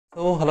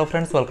So hello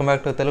friends, welcome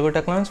back to Telugu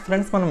technology.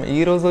 Friends, మనం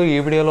ఈరోజు ఈ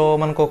వీడియోలో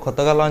మనకు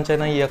కొత్తగా లాంచ్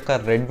అయిన ఈ యొక్క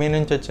రెడ్మీ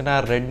నుంచి వచ్చిన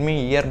రెడ్మీ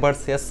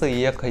ఇయర్బడ్స్ ఈ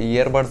యొక్క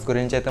ఇయర్బడ్స్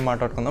గురించి అయితే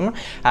మాట్లాడుకుందాం.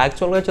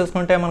 యాక్చువల్గా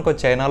చూసుకుంటే మనకు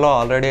చైనాలో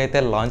ఆల్రెడీ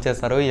అయితే లాంచ్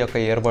చేశారు ఈ యొక్క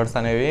ఇయర్బడ్స్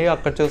అనేవి.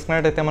 అక్కడ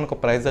చూసుకున్నట్టయితే మనకు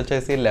ప్రైస్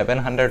వచ్చేసి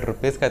 1100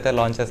 రూపీస్కి అయితే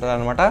లాంచ్ చేశారు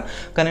అనమాట.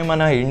 కానీ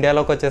మన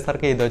ఇండియాలోకి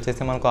వచ్చేసరికి ఇది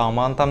వచ్చేసి మనకు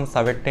అమాంతం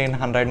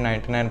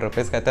 1799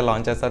 రూపీస్కి అయితే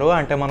లాంచ్ చేశారు.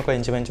 అంటే మనకు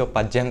ఇంచుమించు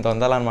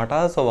 1800 అనమాట.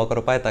 సో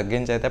 ₹1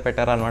 తగ్గించి అయితే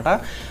పెట్టారనమాట.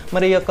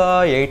 మరి ఈ యొక్క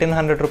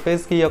 1800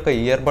 రూపీస్కి ఒక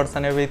ఇయర్ బడ్స్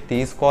అనేవి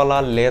తీసుకోవాలా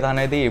లేదా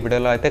అనేది ఈ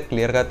వీడియోలో అయితే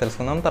క్లియర్గా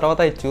తెలుసుకుందాం. తర్వాత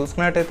ఇది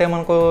చూసుకున్నట్టయితే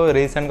మనకు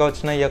రీసెంట్గా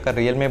వచ్చిన ఈ యొక్క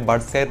రియల్మీ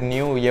బడ్స్ ఎయిర్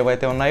న్యూ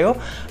ఏవైతే ఉన్నాయో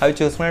అవి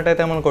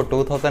చూసుకున్నట్టయితే మనకు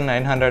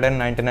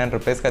 2999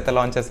 రూపీస్కి అయితే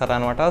లాంచ్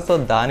చేశారనమాట. సో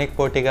దానికి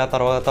పోటీగా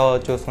తర్వాత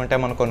చూసుకుంటే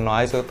మనకు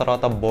నాయిస్,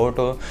 తర్వాత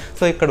బోటు,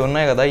 సో ఇక్కడ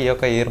ఉన్నాయి కదా ఈ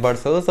యొక్క ఇయర్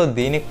బడ్స్. సో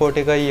దీనికి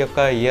పోటీగా ఈ యొక్క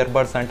ఇయర్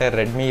బడ్స్ అంటే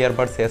రెడ్మీ ఇయర్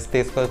బడ్స్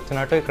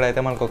తీసుకొచ్చినట్టు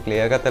ఇక్కడైతే మనకు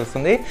క్లియర్గా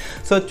తెలుస్తుంది.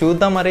 సో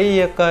చూద్దాం మరి ఈ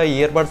యొక్క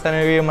ఇయర్ బడ్స్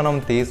అనేవి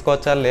మనం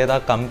తీసుకోవచ్చా లేదా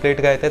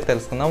కంప్లీట్గా అయితే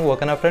తెలుసుకుందాం.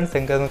 ఓకేనా ఫ్రెండ్స్,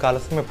 ఇంకేం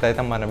కావాల్సి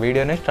ఇప్పుడైతే మన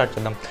వీడియోని స్టార్ట్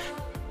చేద్దాం.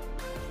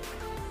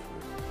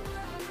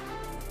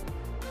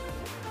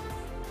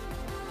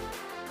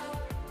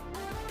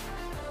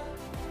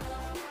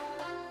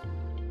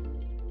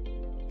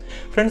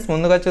 ఫ్రెండ్స్,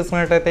 ముందుగా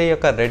చూసుకున్నట్టయితే ఈ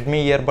యొక్క రెడ్మీ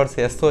ఇయర్బడ్స్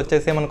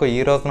వచ్చేసి మనకు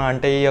ఈ రోజున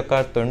అంటే ఈ యొక్క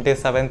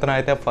 27th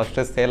అయితే ఫస్ట్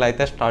సేల్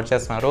అయితే స్టార్ట్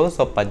చేస్తున్నారు.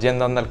 సో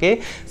 1800కి.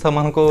 సో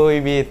మనకు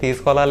ఇవి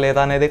తీసుకోవాలా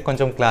లేదా అనేది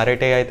కొంచెం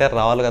క్లారిటీ అయితే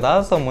రావాలి కదా.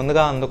 సో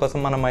ముందుగా అందుకోసం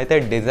మనం అయితే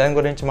డిజైన్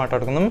గురించి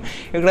మాట్లాడుకుందాం.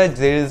 ఇక్కడ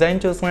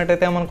డిజైన్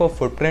చూసుకున్నట్టయితే మనకు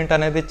ఫుట్ ప్రింట్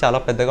అనేది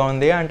చాలా పెద్దగా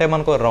ఉంది. అంటే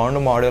మనకు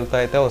రౌండ్ మోడల్తో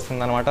అయితే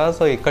వస్తుందన్నమాట.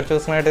 సో ఇక్కడ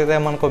చూసుకున్నట్టయితే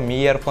మనకు మీ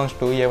ఇయర్ ఫోన్స్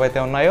 2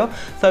 ఏవైతే ఉన్నాయో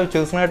సో అవి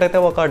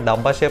చూసుకున్నట్టయితే ఒక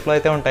డబ్బా షేప్లో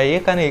అయితే ఉంటాయి.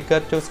 కానీ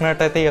ఇక్కడ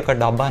చూసుకున్నట్టయితే ఈ యొక్క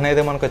డబ్బా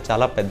అనేది మనకు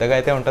చాలా పెద్దగా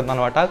అయితే ఉంటుంది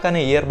అనమాట. కానీ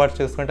ఇయర్ బడ్స్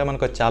చూసుకుంటే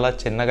మనకు చాలా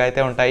చిన్నగా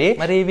అయితే ఉంటాయి.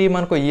 మరి ఇవి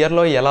మనకు ఇయర్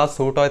లో ఎలా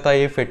సూట్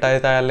అవుతాయి, ఫిట్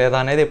అవుతాయా లేదా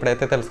అనేది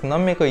ఇప్పుడైతే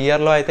తెలుసుకుందాం. మీకు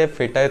ఇయర్ లో అయితే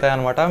ఫిట్ అవుతాయి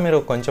అనమాట. మీరు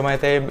కొంచెం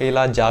అయితే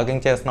ఇలా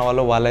జాగింగ్ చేసిన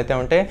వాళ్ళైతే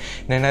ఉంటే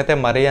నేనైతే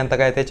మరీ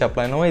ఎంతగా అయితే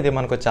చెప్పలేను. ఇది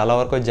మనకు చాలా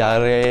వరకు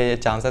జారే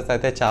ఛాన్సెస్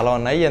అయితే చాలా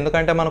ఉన్నాయి.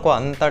 ఎందుకంటే మనకు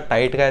అంత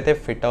టైట్ గా అయితే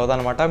ఫిట్ అవుతుంది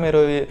అనమాట.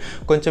 మీరు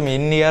కొంచెం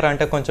ఇన్ ఇయర్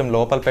అంటే కొంచెం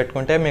లోపల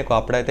పెట్టుకుంటే మీకు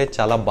అప్పుడైతే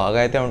చాలా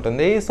బాగా అయితే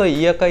ఉంటుంది. సో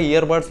ఈ యొక్క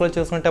ఇయర్ బడ్స్ లో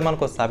చూసుకుంటే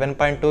మనకు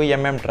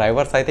 7.2mm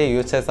డ్రైవర్స్ అయితే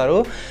యూజ్ చేశారు.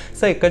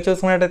 సో ఇక్కడ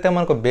చూసుకున్నట్టయితే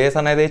మనకు బేస్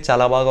అనేది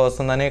చాలా బాగా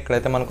వస్తుందని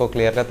ఇక్కడైతే మనకు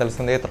క్లియర్గా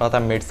తెలుస్తుంది. తర్వాత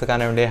మిడ్స్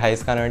కానివ్వండి,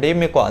 హైస్ కానివ్వండి,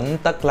 మీకు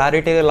అంత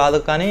క్లారిటీ రాదు.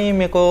 కానీ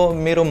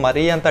మీరు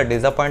మరీ అంత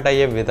డిసప్పాయింట్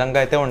అయ్యే విధంగా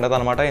అయితే ఉండదు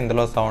అనమాట.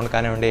 ఇందులో సౌండ్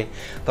కానివ్వండి,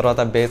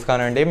 తర్వాత బేస్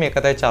కానివ్వండి,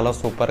 మీకైతే చాలా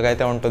సూపర్గా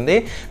అయితే ఉంటుంది.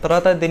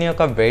 తర్వాత దీని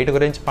యొక్క వెయిట్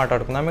గురించి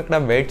మాట్లాడుకుందాం. ఇక్కడ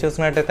వెయిట్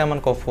చూసినట్టయితే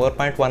మనకు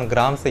 4.1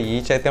 grams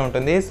ఈచ్ అయితే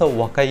ఉంటుంది. సో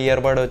ఒక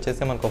ఇయర్ బడ్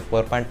వచ్చేసి మనకు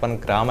 4.1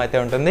 gram అయితే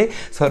ఉంటుంది.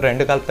 సో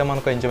రెండు కలిపితే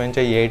మనకు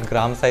ఇంచుమించు 8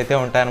 grams అయితే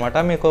ఉంటాయి అనమాట.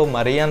 మీకు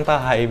మరీ అంత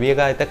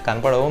హైవీగా అయితే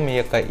కనపడవు మీ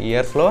యొక్క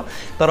ఇయర్స్లో.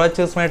 తర్వాత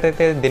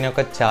చూసినట్టయితే దీని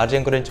యొక్క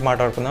ఛార్జింగ్ గురించి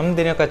మాట్లాడుకుందాం.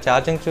 దీని యొక్క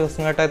ఛార్జింగ్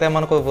చూసినట్టయితే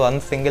మనకు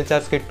సింగిల్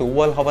ఛార్జ్కి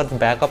 12 hours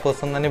బ్యాకప్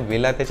వస్తుందని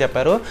వీళ్ళైతే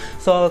చెప్పారు.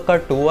 సో ఒక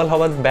 12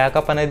 hours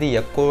బ్యాకప్ అనేది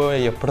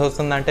ఎప్పుడు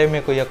వస్తుందంటే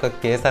మీకు ఈ యొక్క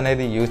కేస్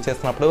అనేది యూజ్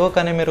చేసినప్పుడు.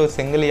 కానీ మీరు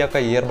సింగిల్ ఈ యొక్క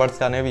ఇయర్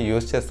బడ్స్ అనేవి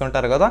యూజ్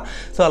చేస్తుంటారు కదా.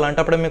 సో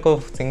అలాంటప్పుడు మీకు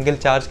సింగిల్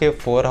ఛార్జ్కి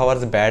 4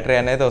 hours బ్యాటరీ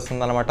అనేది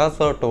వస్తుందన్నమాట.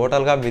 సో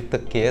టోటల్గా విత్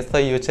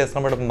కేస్తో యూజ్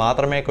చేసినప్పుడు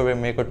మాత్రమే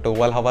మీకు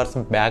 12 hours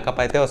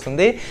బ్యాకప్ అయితే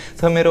వస్తుంది.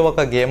 సో మీరు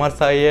ఒక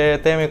గేమర్స్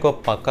అయితే మీకు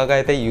పక్కగా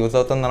అయితే యూజ్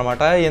అవుతుంది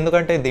అనమాట.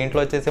 ఎందుకంటే దీంట్లో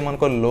వచ్చేసి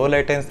మనకు లో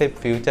లేటెన్సీ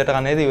ఫ్యూచర్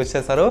అనేది యూజ్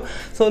చేస్తారు.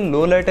 సో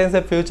లో లేటెన్సీ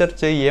ఫ్యూచర్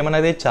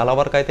ఏమనేది చాలా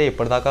వరకు అయితే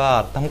ఇప్పటిదాకా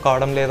అర్థం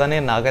కావడం లేదని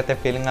నాకైతే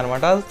ఫీలింగ్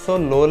అనమాట. సో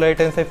లో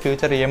లేటెన్సీ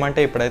ఫ్యూచర్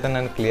ఏమంటే ఇప్పుడైతే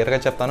నేను క్లియర్గా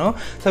చెప్తాను.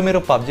 సో మీరు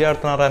పబ్జీ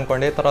ఆడుతున్నారు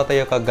అనుకోండి, తర్వాత ఈ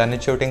యొక్క గన్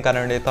షూటింగ్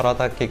కానివ్వండి,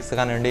 తర్వాత కిక్స్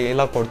కానివ్వండి,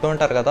 ఇలా కొడుతూ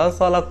ఉంటారు కదా.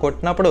 సో అలా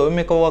కొట్టినప్పుడు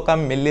మీకు ఒక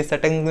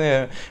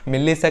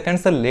మిల్లీ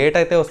సెకండ్స్ లేట్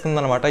అయితే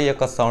వస్తుందన్నమాట ఈ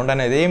యొక్క సౌండ్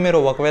అనేది. మీరు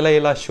ఒకవేళ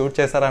ఇలా షూట్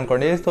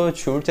చేశారనుకోండి, సో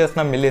షూట్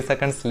చేసిన మిల్లీ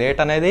సెకండ్స్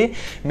లేట్ అనేది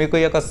మీకు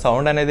ఈ యొక్క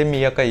సౌండ్ అనేది మీ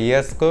యొక్క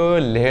ఇయర్స్కు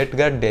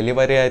లేట్గా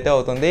డెలివరీ అయితే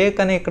అవుతుంది.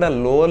 కానీ ఇక్కడ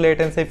లో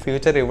లేటెన్సీ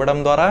ఫ్యూచర్ ఇవ్వడం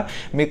ద్వారా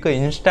మీకు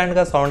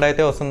ఇన్స్టెంట్గా సౌండ్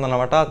అయితే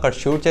వస్తుందన్నమాట. అక్కడ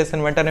షూట్ చేసిన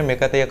వెంటనే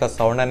మీకు అయితే ఈ యొక్క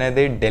సౌండ్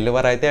అనేది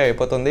డెలివర్ అయితే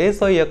అయిపోతుంది.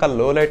 సో ఈ యొక్క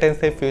లో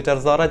లేటెన్సీ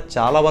ఫ్యూచర్స్ ద్వారా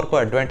చాలా వరకు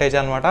అడ్వాంటేజ్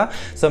అనమాట.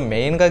 సో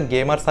మెయిన్గా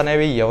గేమర్స్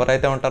అనేవి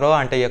ఎవరైతే ఉంటారో,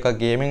 అంటే ఈ యొక్క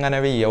గేమింగ్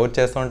అనేవి ఎవరు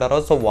చేస్తుంటారో,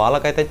 సో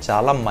వాళ్ళకైతే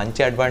చాలా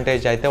మంచి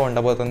అడ్వాంటేజ్ అయితే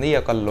ఉండబోతుంది ఈ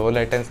యొక్క లో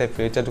లేటెన్సీ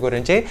ఫ్యూచర్స్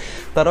గురించి.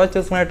 తర్వాత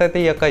చూసుకున్నట్టయితే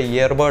ఈ యొక్క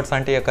ఇయర్ బడ్స్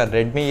అంటే ఈ యొక్క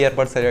రెడ్మీ ఇయర్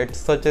బడ్స్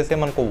వచ్చేసి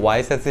మనకు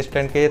వాయిస్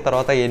అసిస్టెంట్కి,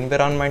 తర్వాత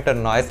ఎన్విరాన్మెంట్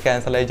నాయిస్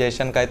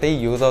క్యాన్సలైజేషన్కి అయితే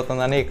యూజ్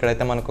అవుతుందని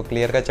ఇక్కడైతే మనకు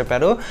క్లియర్గా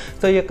చెప్పారు.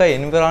 సో ఈ యొక్క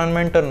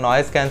ఎన్విరాన్మెంట్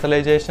నాయిస్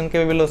క్యాన్సలైజేషన్కి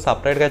వీళ్ళు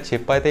సపరేట్గా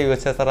చిప్ అయితే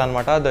యూజ్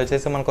చేస్తారనమాట. అది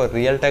వచ్చేసి మనకు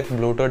రియల్ టెక్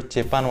బ్లూటూత్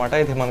చిప్ అనమాట.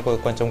 ఇది మనకు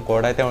కొంచెం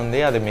కోడ్ అయితే ఉంది,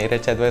 అది మీరే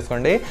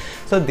చదివేసుకోండి.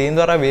 సో దీని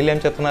ద్వారా వీళ్ళు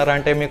ఏం చెప్తున్నారు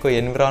అంటే మీకు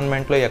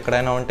ఎన్విరాన్మెంట్లో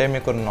ఎక్కడైనా ఉంటే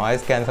మీకు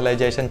నాయిస్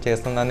క్యాన్సలైజేషన్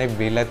చేస్తుందని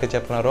వీళ్ళైతే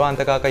చెప్తున్నారు.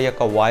 అంతేకాక ఈ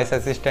యొక్క వాయిస్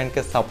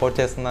అసిస్టెంట్కి సపోర్ట్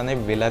చేస్తుందని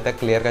వీళ్ళైతే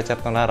క్లియర్గా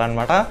చెప్తున్నారు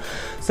అనమాట.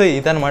 సో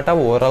ఇదనమాట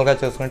ఓవరాల్గా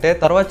చూసుకుంటే.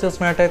 తర్వాత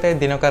చూసుకున్నట్టయితే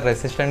దీని యొక్క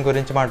రెసిస్టెంట్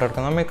గురించి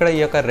మాట్లాడుకుందాం. ఇక్కడ ఈ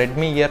యొక్క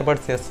రెడ్మీ ఇయర్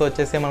బడ్స్ ఎస్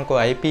వచ్చేసి మనకు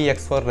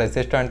IPX4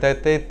 రెసిస్టెంట్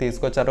అయితే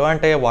తీసుకొచ్చారు.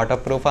 అంటే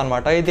వాటర్ ప్రూఫ్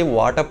అనమాట. ఇది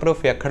వాటర్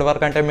ప్రూఫ్ ఎక్కడి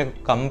వరకు అంటే మీకు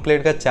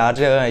కంప్లీట్గా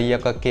ఛార్జ్ ఈ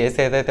యొక్క కేస్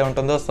ఏదైతే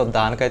ఉంటుందో సో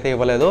దానికైతే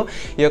ఇవ్వలేదు.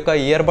 ఈ యొక్క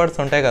ఇయర్ బడ్స్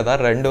ఉంటాయి కదా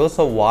రెండు,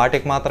 సో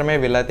వాటికి మాత్రమే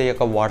వీళ్ళైతే ఈ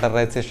యొక్క వాటర్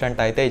రెసిస్టెంట్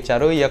అయితే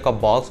ఇచ్చారు. ఈ యొక్క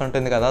బాక్స్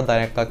ఉంటుంది కదా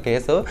దాని యొక్క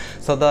కేసు,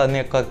 సో దాని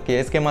యొక్క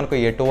కేస్కి మనకు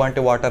ఎటువంటి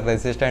వాటర్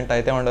రెసిస్టెంట్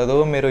అయితే ఉండదు.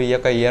 మీరు ఈ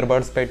యొక్క ఇయర్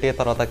బడ్స్ పెట్టి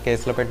తర్వాత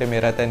కేసులో పెట్టి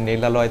మీరైతే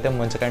నీళ్ళలో అయితే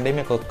ముంచకండి,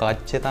 మీకు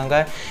ఖచ్చితంగా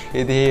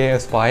ఇది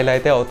స్పాయిల్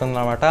అయితే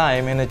అవుతుందన్నమాట.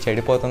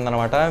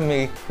 చెడిపోతుందన్నమాట.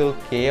 మీకు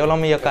కేవలం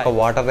ఈ యొక్క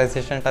వాటర్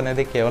రెసిస్టెంట్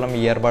అనేది కేవలం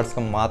ఇయర్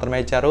బడ్స్కి మాత్రమే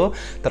ఇచ్చారు,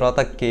 తర్వాత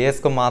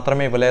కేస్కు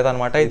మాత్రమే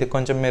ఇవ్వలేదన్నమాట. ఇది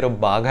కొంచెం మీరు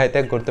బాగా అయితే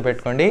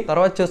గుర్తుపెట్టుకోండి.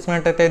 తర్వాత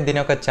చూసుకున్నట్టయితే దీని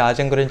యొక్క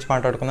ఛార్జింగ్ గురించి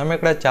మాట్లాడుకుందాం.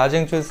 ఇక్కడ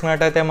ఛార్జింగ్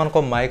చూసుకున్నట్టయితే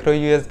మనకు మైక్రో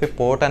USB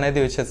పోర్ట్ అనేది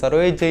యూజ్ చేస్తారు.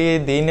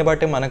 దీన్ని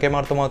బట్టి మనకేం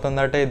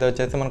అర్థమవుతుందంటే ఇది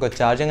వచ్చేసి మనకు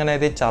ఛార్జింగ్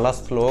అనేది చాలా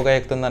స్లోగా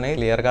ఎక్కుతుందని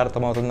క్లియర్గా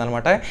అర్థమవుతుంది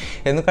అనమాట.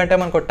 ఎందుకంటే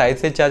మనకు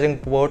Type-C ఛార్జింగ్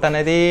పోర్ట్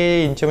అనేది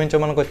ఇంచుమించు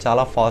మనకు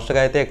చాలా ఫాస్ట్గా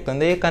అయితే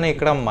ఎక్కుతుంది, కానీ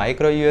ఇక్కడ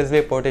మైక్రో USB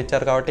పోర్ట్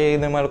ఇచ్చారు కాబట్టి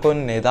ఇది మనకు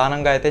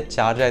నిదానంగా అయితే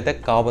ఛార్జ్ అయితే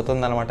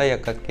కాబోతుంది అనమాట ఈ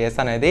యొక్క కేస్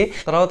అనేది.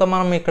 తర్వాత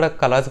మనం ఇక్కడ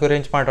కలర్స్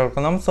గురించి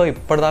మాట్లాడుకుందాం. సో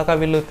ఇప్పటిదాకా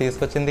వీళ్ళు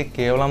తీసుకొచ్చింది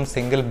కేవలం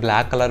సింగిల్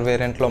బ్లాక్ కలర్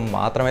వేరియంట్లో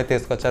మాత్రమే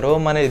తీసుకొచ్చారు.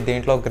 మరి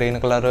దీంట్లో గ్రీన్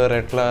కలర్,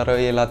 రెడ్ కలర్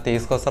ఇలా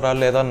తీసుకొస్తారో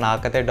లేదో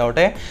నాకైతే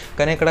డౌటే,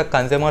 కానీ ఇక్కడ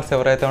కన్స్యూమర్స్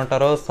ఎవరైతే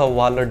ఉంటారో సో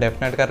వాళ్ళు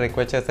డెఫినెట్గా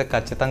రిక్వెస్ట్ చేస్తే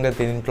ఖచ్చితంగా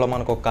దీంట్లో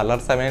మనకు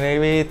కలర్స్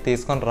అనేవి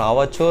తీసుకొని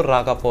రావచ్చు,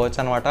 రాకపోవచ్చు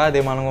అనమాట.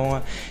 అది మనము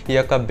ఈ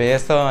యొక్క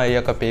బేస్ ఈ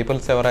యొక్క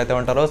పీపుల్స్ ఎవరైతే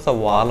ఉంటారో సో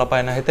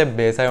వాళ్ళపైన అయితే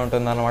బేస్ అయి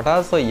ఉంటుంది అనమాట.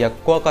 సో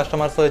ఎక్కువ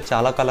కస్టమర్స్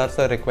చాలా కలర్స్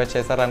రిక్వెస్ట్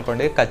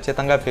చేశారనుకోండి,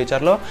 ఖచ్చితంగా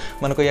ఫ్యూచర్లో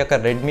మనకు ఈ యొక్క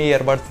రెడ్మీ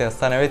ఇయర్ బడ్స్ ఎస్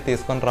అనేవి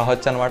తీసుకొని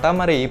రావచ్చు అనమాట.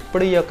 మరి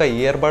ఇప్పుడు ఈ యొక్క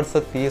ఇయర్ బడ్స్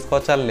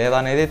తీసుకొచ్చా లేదా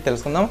అనేది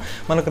తెలుసుకుందాం.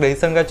 మనకు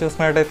రీసెంట్గా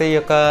చూసినట్టయితే ఈ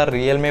యొక్క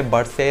రియల్మీ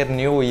బడ్స్ ఎయిర్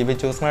న్యూ ఇవి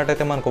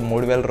చూసినట్టయితే మనకు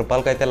 3000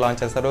 రూపాయలకి అయితే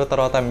లాంచ్ చేస్తారు.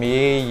 తర్వాత మీ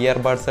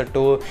ఇయర్ బడ్స్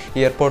 2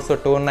 ఇయర్ పోడ్స్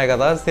 2 ఉన్నాయి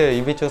కదా, సో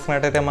ఇవి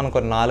చూసినట్టయితే మనకు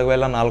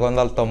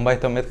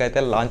 4499కి అయితే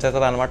లాంచ్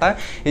చేస్తారు అనమాట.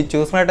 ఇది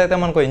చూసినట్టయితే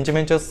మనకు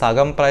ఇంచుమించు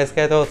సగం ప్రైస్కి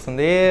అయితే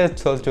వస్తుంది.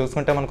 సో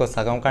చూసుకుంటే మనకు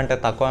సగం కంటే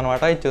తక్కువ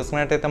అనమాట. ఇది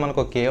చూసినట్టయితే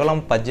మనకు కేవలం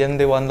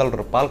 1800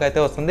 రూపాయలకి అయితే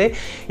వస్తుంది.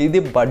 ఇది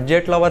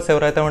బడ్జెట్ లవర్స్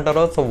ఎవరైతే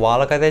ఉంటారో సో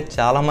వాళ్ళకైతే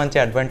చాలా మంచి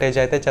అడ్వాంటేజ్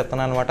అయితే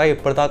చెప్తున్నాను అనమాట.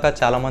 ఇప్పటిదాకా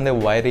చాలామంది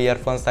వైర్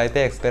ఇయర్ ఫోన్స్ అయితే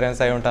ఎక్స్పీరియన్స్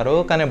అయి ఉంటారు,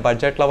 కానీ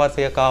బడ్జెట్ లవర్స్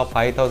యొక్క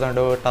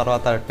 5000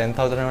 తర్వాత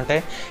 10,000 ఉంటే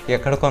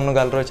ఎక్కడ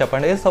కొనగలరు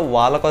చెప్పండి. సో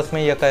వాళ్ళ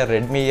కోసమే ఈ యొక్క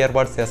రెడ్మీ ఇయర్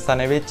బడ్స్ ఎస్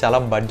అనేవి చాలా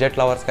బడ్జెట్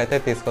లవర్స్కి అయితే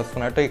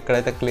తీసుకొస్తున్నట్టు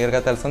ఇక్కడైతే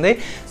క్లియర్గా తెలుస్తుంది.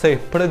 సో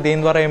ఇప్పుడు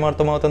దీని ద్వారా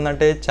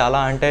ఏమర్థమవుతుందంటే చాలా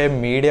అంటే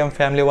మీడియం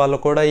ఫ్యామిలీ వాళ్ళు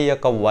కూడా ఈ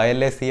యొక్క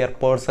వైర్లెస్ ఇయర్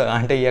పోడ్స్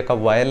అంటే ఈ యొక్క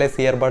వైర్లెస్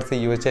ఇయర్ బడ్స్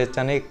యూజ్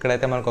చేయొచ్చని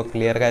ఇక్కడైతే మనకు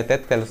క్లియర్గా అయితే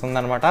తెలుస్తుంది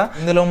అనమాట.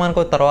 ఇందులో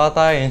మనకు తర్వాత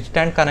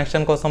ఇన్స్టెంట్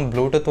కనెక్షన్ కోసం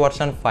బ్లూటూత్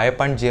వర్షన్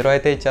 5.0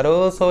 అయితే ఇచ్చారు.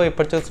 సో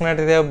ఇప్పుడు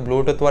చూసుకున్నట్టయితే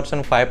బ్లూటూత్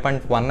వర్షన్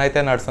 5.1 అయితే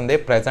నడుస్తుంది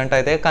ప్రెసెంట్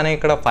అయితే, కానీ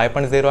ఇక్కడ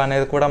 5.0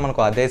 అనేది కూడా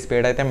మనకు అదే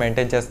స్పీడ్ అయితే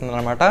మెయింటైన్ చేస్తుంది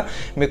అనమాట.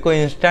 మీకు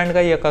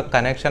ఇన్స్టెంట్గా ఈ యొక్క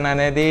కనెక్షన్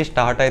అనేది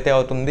స్టార్ట్ అయితే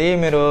అవుతుంది.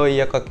 మీరు ఈ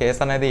యొక్క కేస్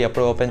అనేది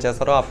ఎప్పుడు ఓపెన్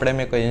చేస్తారో అప్పుడే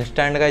మీకు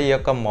ఇన్స్టెంట్గా ఈ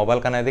యొక్క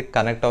మొబైల్కి అనేది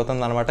కనెక్ట్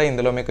అవుతుంది అనమాట.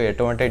 ఇందులో మీకు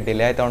ఎటువంటి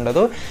డిలే అయితే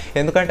ఉండదు,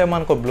 ఎందుకంటే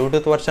మనకు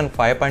బ్లూటూత్ వర్షన్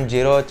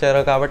 5.0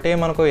 వచ్చారు కాబట్టి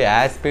మనకు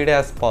యాజ్ స్పీడ్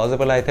యాజ్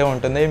పాసిబుల్ అయితే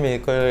ఉంటుంది.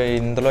 మీకు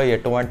ఇందులో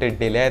ఎటువంటి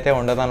డిలే అయితే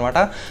ఉండదు అనమాట.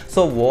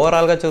 సో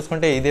ఓవరాల్గా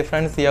చూసుకుంటే ఇది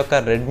ఫ్రెండ్స్ ఈ యొక్క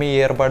రెడ్మీ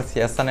ఇయర్ బడ్స్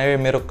ఎస్ అనేవి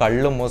మీరు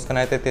కళ్ళు మూసుకొని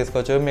అయితే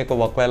తీసుకోవచ్చు. మీకు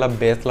ఒకవేళ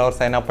బేస్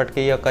లవర్స్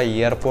అయినప్పటికీ ఈ యొక్క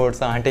ఇయర్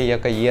పోడ్స్ అంటే ఈ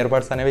యొక్క ఇయర్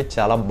బడ్స్ అనేవి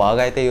చాలా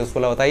బాగా అయితే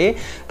యూస్ఫుల్ అవుతాయి.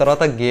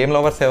 తర్వాత గేమ్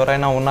లవర్స్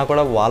ఎవరైనా ఉన్నా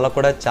కూడా వాళ్ళకు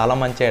కూడా చాలా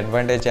మంచి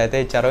అడ్వాంటేజ్ అయితే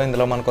ఇచ్చారు.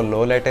 ఇందులో మనకు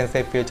లో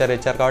లేటెన్సీ ఫ్యూచర్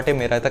ఇచ్చారు కాబట్టి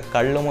మీరైతే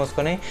కళ్ళు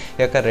మూసుకొని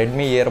ఈ యొక్క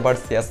రెడ్మీ ఇయర్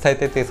బడ్స్ ఎస్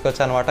అయితే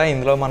తీసుకొచ్చు అనమాట.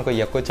 ఇందులో మనకు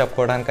ఎక్కువ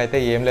చెప్పుకోవడానికి అయితే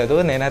ఏం లేదు,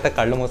 నేనైతే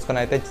కళ్ళు మూసుకొని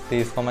అయితే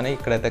తీసుకోమని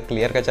ఇక్కడైతే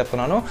క్లియర్గా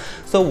చెప్తున్నాను.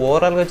 సో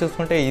ఓవరాల్గా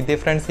చూసుకుంటే ఇది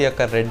ఫ్రెండ్స్ ఈ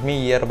యొక్క రెడ్మీ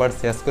ఇయర్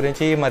బడ్స్ ఎస్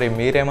గురించి. మరి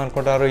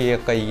మీరేమనుకుంటారు, ఈ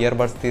యొక్క ఇయర్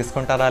బడ్స్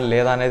తీసుకుంటారా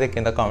లేదా అనేది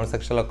కింద కామెంట్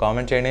సెక్షన్లో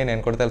కామెంట్ చేయండి,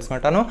 నేను కూడా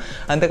తెలుసుకుంటాను.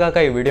 అంతేకాక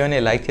ఈ వీడియోని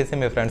లైక్ చేసి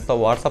మీ ఫ్రెండ్స్తో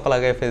వాట్సాప్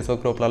అలాగే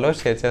ఫేస్బుక్ గ్రూప్లలో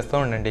షేర్ చేస్తూ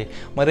ఉండండి.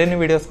 మరిన్ని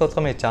వీడియోస్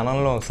కోసం ఈ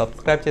ఛానల్ను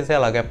సబ్స్క్రైబ్ చేసి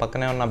అలాగే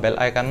పక్కనే ఉన్న బెల్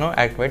ఐకాన్ను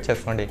యాక్టివేట్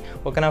చేసుకోండి.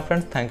 ఓకేనా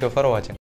friends, thank you for watching.